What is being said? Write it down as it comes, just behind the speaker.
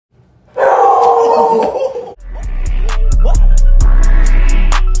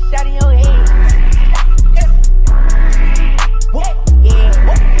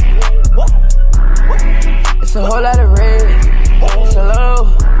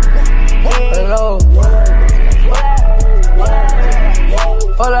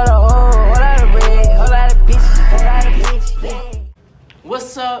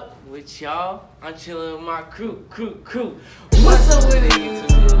my crew. What's up with it,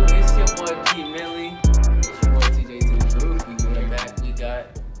 YouTube? It's your boy P Millie. It's your boy tj2goofy. We're back. We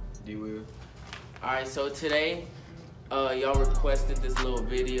got D-Will. Alright, so today, y'all requested this little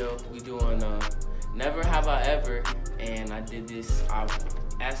video. We doing Never Have I Ever, and I did this. I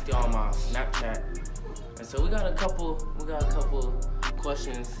asked y'all on my Snapchat, and so we got a couple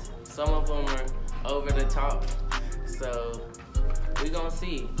questions. Some of them are over the top, so we gonna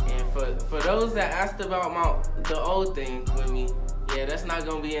see. And for those that asked about the old thing with me, yeah, that's not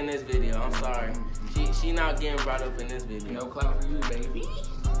gonna be in this video. I'm sorry. She not getting brought up in this video. No clout for you, baby.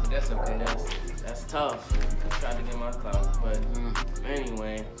 But that's okay. That's tough. I tried to get my clout, but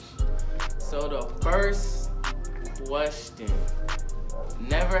anyway. So the first question: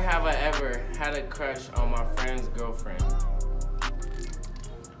 never have I ever had a crush on my friend's girlfriend.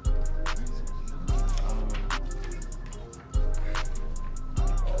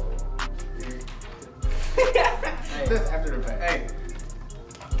 That's after the fact. Hey.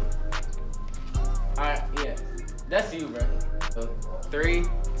 Alright, yeah. That's you, bro. So, 3,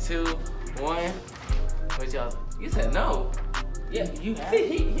 2, 1. What y'all? You said no. Yeah, you have.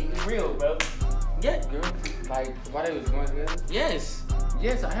 He real, bro. Yeah. Girl, like, while they was going together? Yes.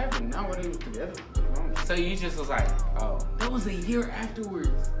 Yes, I have. Not when they was together. So you just was like, oh. That was a year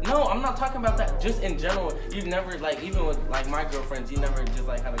afterwards. No, I'm not talking about that. Just in general, you've never, like, even with, like, my girlfriends, you never just,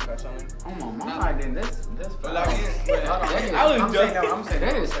 like, had a crush on them? Oh, my mom, I didn't. That's foul. Like, I'm saying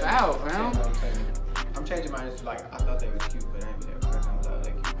that is foul, fam. I'm changing my answer. Like, I thought they was cute, but I ain't really have a crush on them.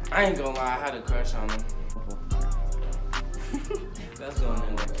 Like, cute. I ain't gonna lie, I had a crush on them. That's going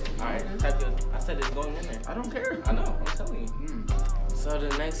in there. Alright, I said it's going in there. I don't care. I know, I'm telling you. So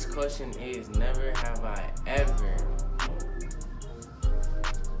the next question is, never have I ever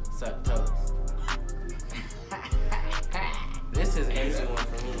sucked toes. This is an easy one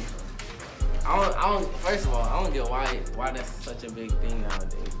for me. I don't. First of all, I don't get why that's such a big thing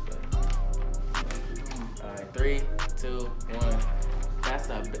nowadays. But all right, 3, 2, 1. That's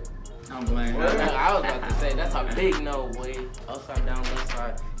a big. I'm playing. I was about to say that's a big no, boy. Upside down, left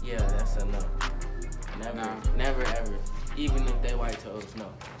side. Yeah, that's a no. Never ever. Even if they white toes, no.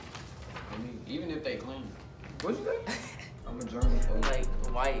 I mean, even if they clean. What'd you say? I'm a German. Like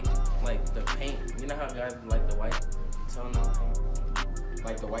white, like the paint. You know how guys like the white toenail paint?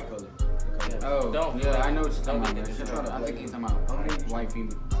 Like the white color. Yeah. Oh, don't. Yeah, I know what you're talking about. Don't I think he's talking about white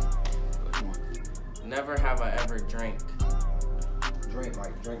people. Come on. Never have I ever drank. Drink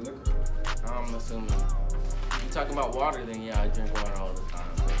liquor. I'm assuming. You talking about water, then yeah, I drink water all the time.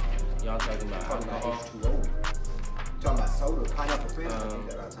 But y'all talking about alcohol? H2O. Talking about soda, pineapple fizz. I think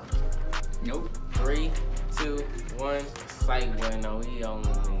that all the time. Nope. 3, 2, 1. Sight boy, no, we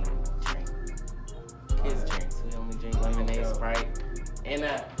only drink kids drinks. We only drink lemonade, Sprite, and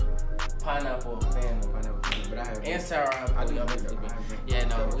a pineapple fan. But I have. And sour apple. I do drink. Yeah,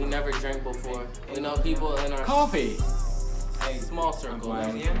 no, we never drank before. We know people in our Coffee. small circle.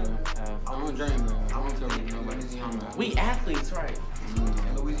 Louisiana? I don't drink, man. I don't care what nobody's young. We athletes, right?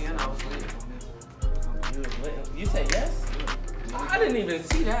 In Louisiana, I was lit. You said yes? I didn't even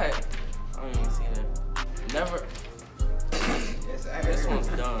see that. I didn't even see that. Never. Yes, This one's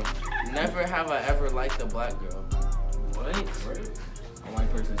dumb. Never have I ever liked a black girl. What? A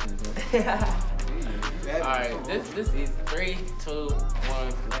white person says that. Alright, this is 3, 2,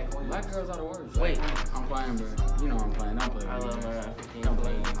 1. Black girls are the worst. Wait. I'm playing, bro. You know I'm playing. Don't play. I love my African Don't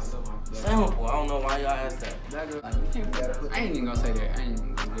play. queens. Simple. I don't know why y'all asked that. Black girl, like, you can't play. I ain't even gonna say that. I ain't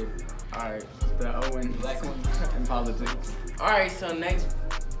even gonna give it. Alright. The Owen black one in politics. Alright, so next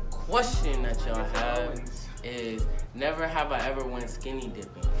question that y'all have is, never have I ever went skinny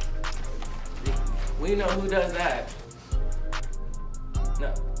dipping. We know who does that.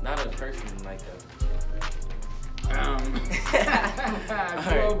 No, not a person like that.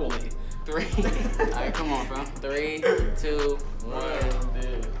 Globally. 3. Alright, come on, fam. 3, 2,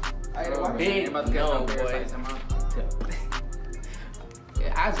 1. Big no, boy.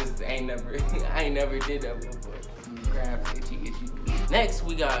 I just ain't never did that before. Crabs, itchy. Next,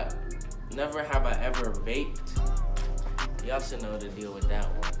 we got never have I ever vaped. Y'all should know the deal with that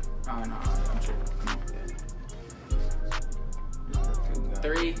one. Oh, no, I'm sure. Come on.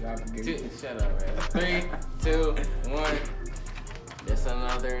 3, 2, shut up, man. 3, 2, 1. That's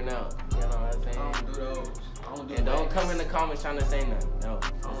another no. You know what I'm saying? I don't do those. I don't do And don't come in the comments trying to say nothing. No. I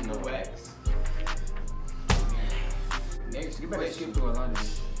don't do wax. Next, you better skip through a lot of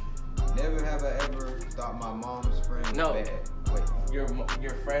this. Never have I ever thought my mom's friend was bad. Wait.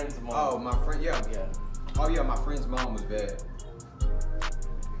 Your friend's mom. Oh, my friend. Yeah. Oh yeah, my friend's mom was bad.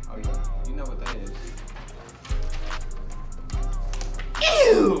 Oh yeah. You know what that is.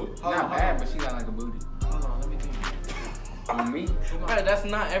 Ew! Not bad, but she got like a booty. Hold On me? Bro, that's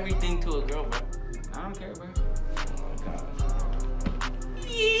not everything to a girl, bro. I don't care, bro. Oh my god. I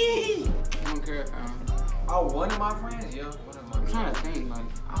don't care, fam. Oh, one of my friends, yeah. One of my I'm trying to think, like,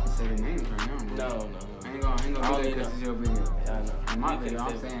 I would say the names right now, bro. No. I ain't gonna do that because it's your video. Yeah, I know. In my You video, can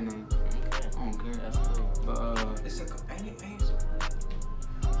I'm say- saying names. Okay. I don't care. That's cool. But, It's ain't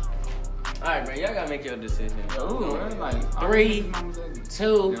Alright, bro, y'all gotta make your decision. ooh, man, like, 3,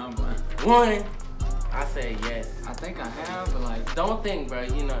 2, Yeah, I'm playing. 1. I say yes. I think I have, but like, Don't think, bro.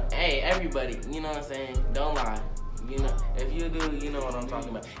 You know, hey, everybody. You know what I'm saying? Don't lie. You know, if you do, you know what I'm talking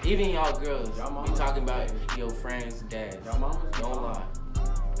about. Even y'all girls, Y'all you mamas talking about bad. your friends' dads. Y'all mamas? Don't lie.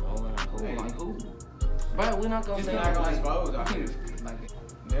 Don't lie. who? Hey. Like, who? But we're not gonna Just say not gonna like, expose out here. Like,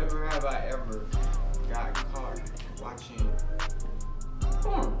 Never have I ever got caught watching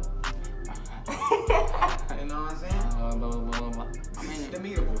porn. You know what I'm saying? I mean, The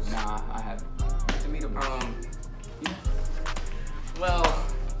meetables. nah, I haven't. The meetables. well,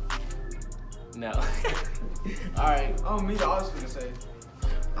 no. All right. Oh, me, I was gonna say.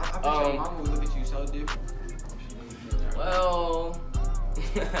 I bet your mama would look at you so different. Well,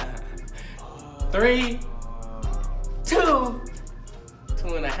 3, 2,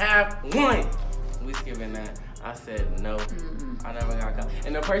 2.5, 1. We skipping that. I said no. I never got caught.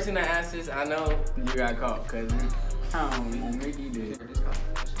 And the person that asked this, I know You got caught, cousin. On Mickey did.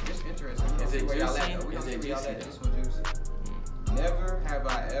 Just interesting. Is it Where y'all juicy? at, though. We Is gonna it see where y'all juicy, at. though? This one juicy. Never have I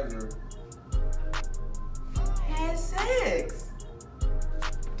ever had sex.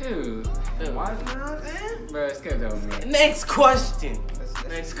 Dude, Why? You know what I'm saying? bro, skip that one, man. Next question. That's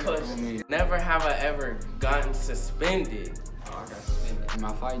Next good. question. Never have I ever gotten suspended. Oh, I got suspended. In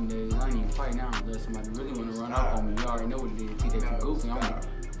my fighting days, I ain't even fight now unless somebody really want to run up on me. You already know what it is. tj2goofy. I'm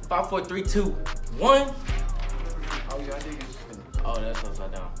 5, 4, 3, 2, 1. Oh, yeah, I did get suspended. Oh, that's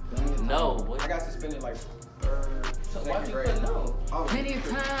upside down. No. What? I got suspended like third, So why'd second you grade. put no? Oh, Plenty of I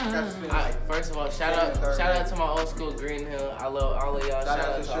got time. suspended Alright, like first of all, shout out to my old school Green Hill. I love all of y'all. Shout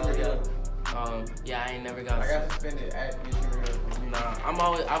out to all of y'all. Yeah, I ain't never got. I got suspended at Michigan Hill. Nah, I've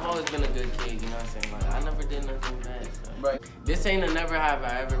always been a good kid. You know what I'm saying? Like I never did nothing bad. So. But This ain't a never have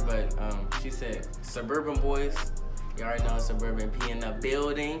I ever, but she said suburban boys. You already know suburban P in the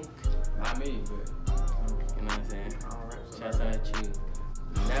building. not me, but You know what I'm saying? I don't rap so Shouts out at you.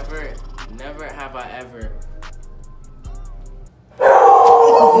 Never have I ever.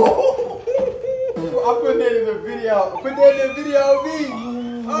 I put that in the video. Put that in the video of me.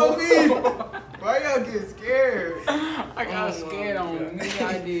 Oh, me. Why y'all get scared? I got scared on me.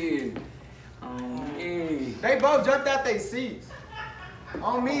 I did. Me. They both jumped out their seats.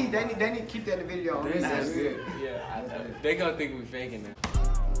 On me, they need to keep that in the video. On me. That's good. Yeah, I know. They gonna think we faking it.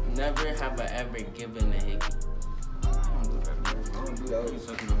 Never have I ever given a hickey. I don't do that, bro. I don't do You those.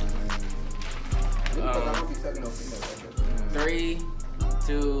 sucking on my Because I don't be sucking no females like that. 3,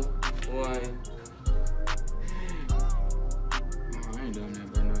 2, 1. I ain't doing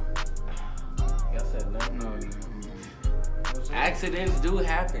that, bro. No. Y'all said no. No, yeah. Accidents do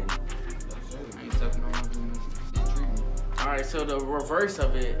happen. I ain't sucking on my females. Shit treat me. All right, so the reverse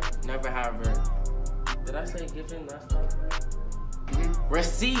of it, never have her. Did I say given last time?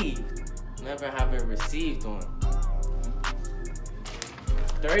 Received. Never have it received one.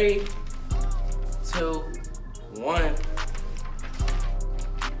 3, 2, 1.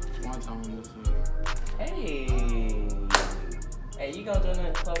 One time this week. Hey. Hey, you gonna join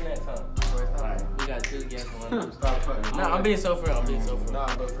the club next time? All right, we got 2 guests and 1 loser. Stop fucking. No, I'm being so for real. I'm being so for real.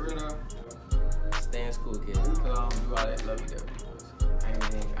 Nah, but for real though, Stay in school, kid. because I don't do all that lovey-dovey. I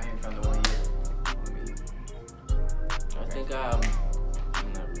ain't found the one yet. I think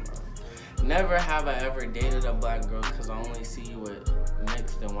never mind. Never have I ever dated a black girl because I only see you with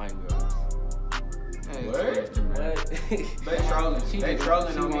mixed and white girls. Hey, What? question, bro. What? They trolling. They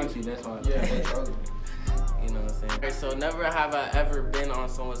trolling She on me. wants you, that's why. Yeah, they trolling. You know what I'm saying? Alright, so never have I ever been on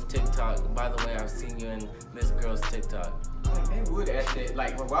someone's TikTok. By the way, I've seen you in this girl's TikTok. Like, they would ask that.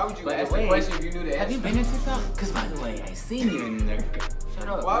 Like, why would you By the ask way, the question if you knew the Have answer? you been in TikTok? Because by the way, I seen you in there. Shut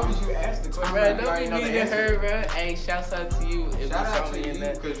up. Why would you ask the question? Bro, if you don't already be know the mean to answer? her, bro. Hey, shouts out to you. If Shout you out saw me to in you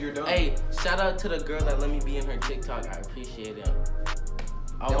that. because you're dumb. Hey, shout out to the girl that let me be in her TikTok. I appreciate it.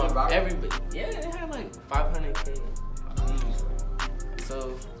 I That want went viral? everybody. Yeah, it had like 500K views.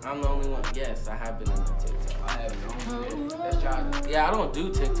 So I'm the only one. Yes, I have been in the TikTok. I have no. That's childish. Yeah, I don't do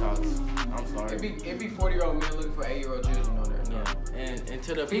TikToks. I'm sorry. It be 40-year-old men looking for 8-year-old children on there. Yeah, and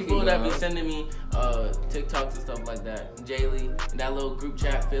to the Speaking people that be of- sending me TikToks and stuff like that, Jaylee, that little group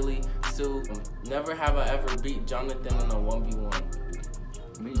chat, Philly, Sue, never have I ever beat Jonathan in a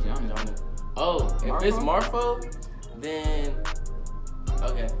 1v1. Me, Johnny. Jonathan. Oh, if it's Marfo, then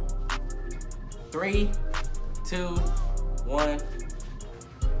okay. 3, 2, 1.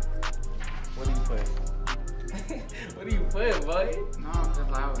 What do you put? What do you put, boy? No, just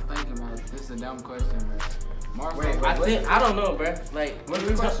like I was thinking about it. This is a dumb question, man. Wait, I don't know, bro. Like, what's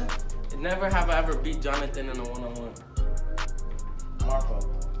the question? Never have I ever beat Jonathan in a one-on-one.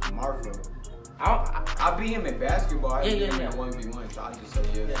 Marfa. I beat him in basketball. I beat him in yeah. a 1v1, so I just say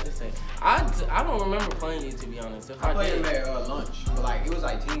yes. Yeah, just say. I don't remember playing you, to be honest. If I I played did, him at lunch, but like it was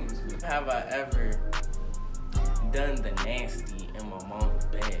like teams. have I ever done the nasty in my mom's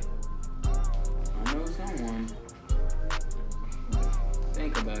bed? I know someone.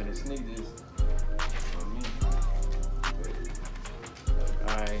 Think about it. Sneak this on me.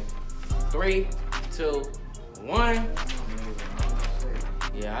 Alright. 3, 2, 1.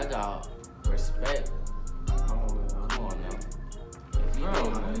 Yeah, I got respect. Come on now.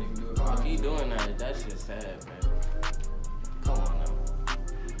 If you doing that, that's just sad, man. Come on now.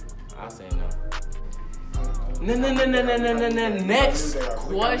 I say no. No. Next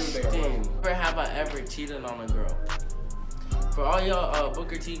question. Never have I ever cheated on a girl? For all y'all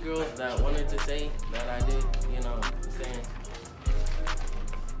Booker T girls that wanted to say that I did, you know what I'm saying?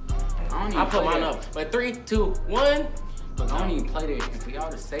 I put mine up. But 3, 2, 1. Look, I don't even play that. And for y'all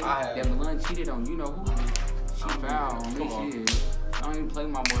to say that Malone cheated on you know who? She fouled on me. Come on. I don't even play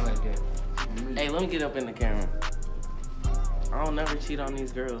my boy like that. Hey, let me get up in the camera. I don't never cheat on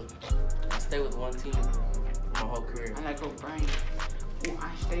these girls. I stay with one team my whole career. I like O'Brien. Ooh,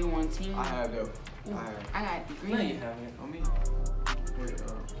 I stay on one team. I have though. Ooh, I got the green. No, you haven't. On me. Wait,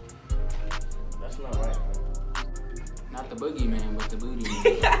 That's not right, bro. Not the boogeyman, but the booty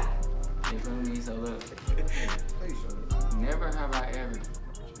man. You feel me? So look. Never have I ever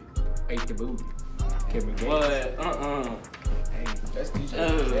ate the booty. Kevin Gates. What? Hey, that's TJ.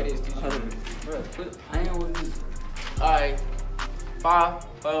 That is TJ. Bro, quit playing with me. Alright. 5,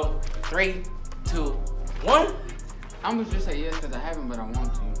 4, 3, 2, 1. I'm gonna just say yes because I haven't, but I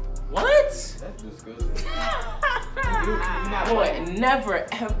want to. What? That's disgusting. Boy, never,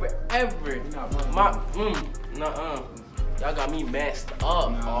 ever. Nuh-uh. Y'all got me messed up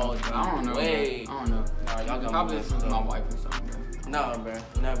all the I don't know. way. Bro. I don't know. Nah, y'all got probably me with messed my up. wife or something, bro. No, bro.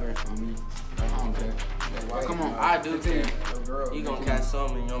 Never. I mean, I don't care. Well, Come on. I do too. Girl, You gonna catch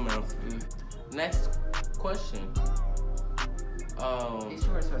some in your mouth. Yeah. Next question. These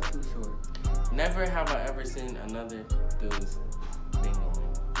shorts are too short. Never have I ever seen another dude's dingling.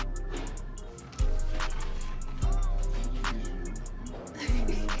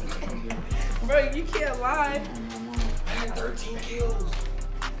 Bro, you can't lie. I had 13 kills.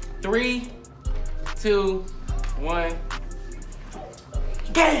 3, 2, 1.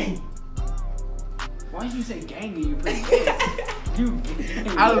 Gang! Why did you say gang and you put this? You.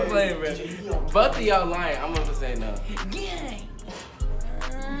 I was playing, bro. Both of y'all lying. I'm gonna say no. Gang.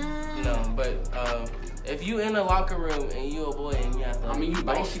 No, but if you in a locker room and you a boy and you have to, I mean, you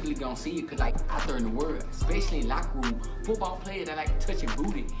basically gonna see it, cause like out there in the world, especially in locker room, football players that like touching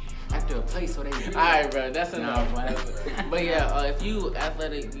booty after a play, so they. Alright, bro, that's enough. Nah, But yeah, if you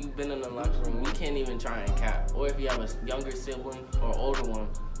athletic, you've been in the locker room, you can't even try and cap. Or if you have a younger sibling or older one,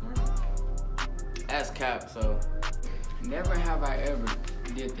 that's cap. So Never have I ever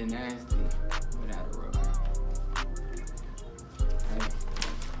did the nasty without a rubber. Right?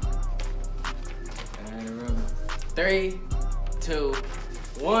 Without a rubber. 3, 2,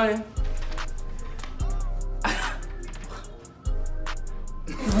 1.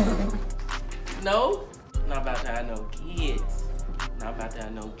 No, not about to have no kids. Not about to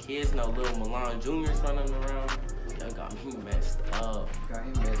have no kids, no little Milan Juniors running around. Y'all got me messed up. Got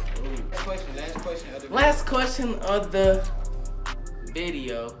him messed up. Last question of the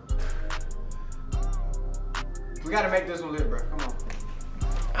video. We gotta make this one lit, bro. Come on.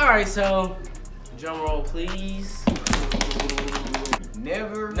 Alright, so drum roll, please.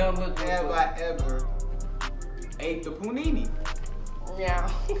 Never No, look, have look. I ever ate the punini.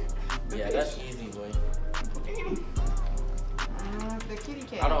 Yeah. Yeah, that's easy, boy. Punini. The kitty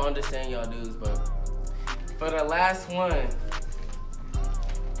cat. I don't understand y'all dudes, but for the last one.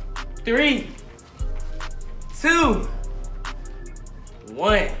 3, 2,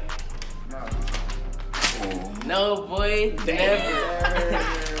 1. No, boy, never.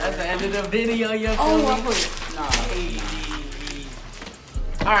 That's the end of the video, you feel me?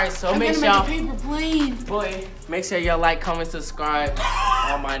 Alright, so make sure y'all, paper plane. boy, make sure y'all like, comment, subscribe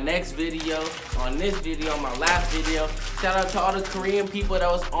on my next video, on this video, on my last video. Shout out to all the Korean people that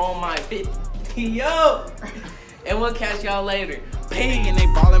was on my video. And we'll catch y'all later. Peace. And they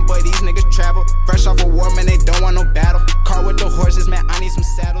ballin', boy, these niggas travel. Fresh off a war, man, they don't want no battle. Car with the horses, man, I need some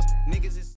saddles.